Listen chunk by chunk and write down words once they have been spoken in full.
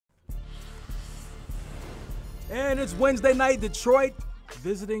And it's Wednesday night, Detroit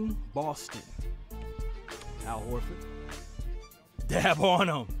visiting Boston. Al Horford. Dab on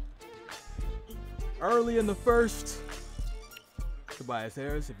him. Early in the first, Tobias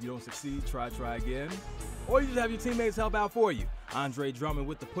Harris, if you don't succeed, try again. Or you just have your teammates help out for you. Andre Drummond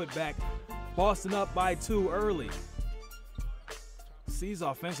with the putback. Boston up by 2 early. C's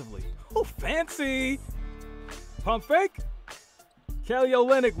offensively. Oh, fancy. Pump fake. Kelly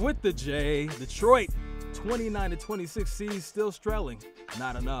Olynyk with the J. Detroit 29-26. C's still strelling.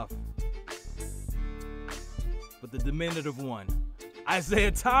 Not enough. But the diminutive one.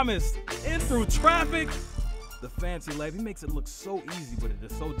 Isaiah Thomas in through traffic. The fancy layup. He makes it look so easy, but it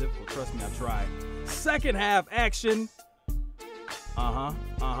is so difficult. Trust me, I tried. Second half action.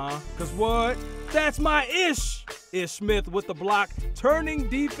 Cause what? That's my ish. Ish Smith with the block, turning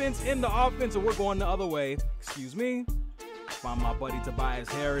defense into offense, and we're going the other way. Excuse me. Find my buddy Tobias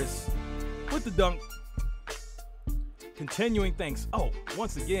Harris with the dunk. Continuing things. Oh,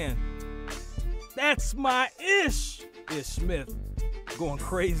 once again, that's my ish. Ish Smith going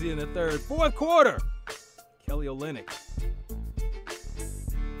crazy in the third. Fourth quarter. Kelly Olynyk.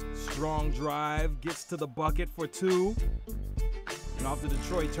 Strong drive, gets to the bucket for 2. And off the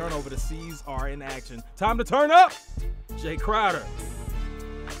Detroit turnover, the C's are in action. Time to turn up. Jay Crowder.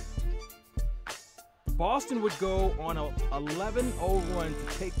 Boston would go on a 11-0 run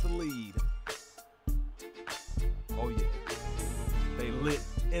to take the lead. Oh yeah. They lit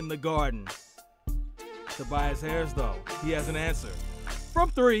in the Garden. Tobias Harris, though, he has an answer. From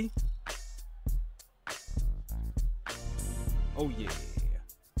 3. Oh yeah.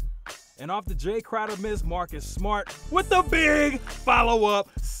 And off the Jay Crowder miss, Marcus Smart with the big follow-up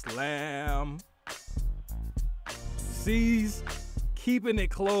slam. C's keeping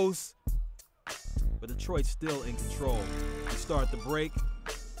it close, but Detroit's still in control. We start the break.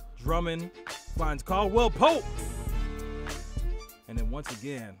 Drummond finds Caldwell Pope. And then once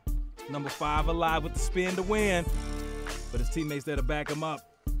again, number 5 alive with the spin to win, but his teammates there to back him up.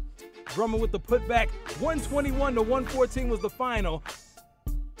 Drummond with the putback. 121-114 was the final.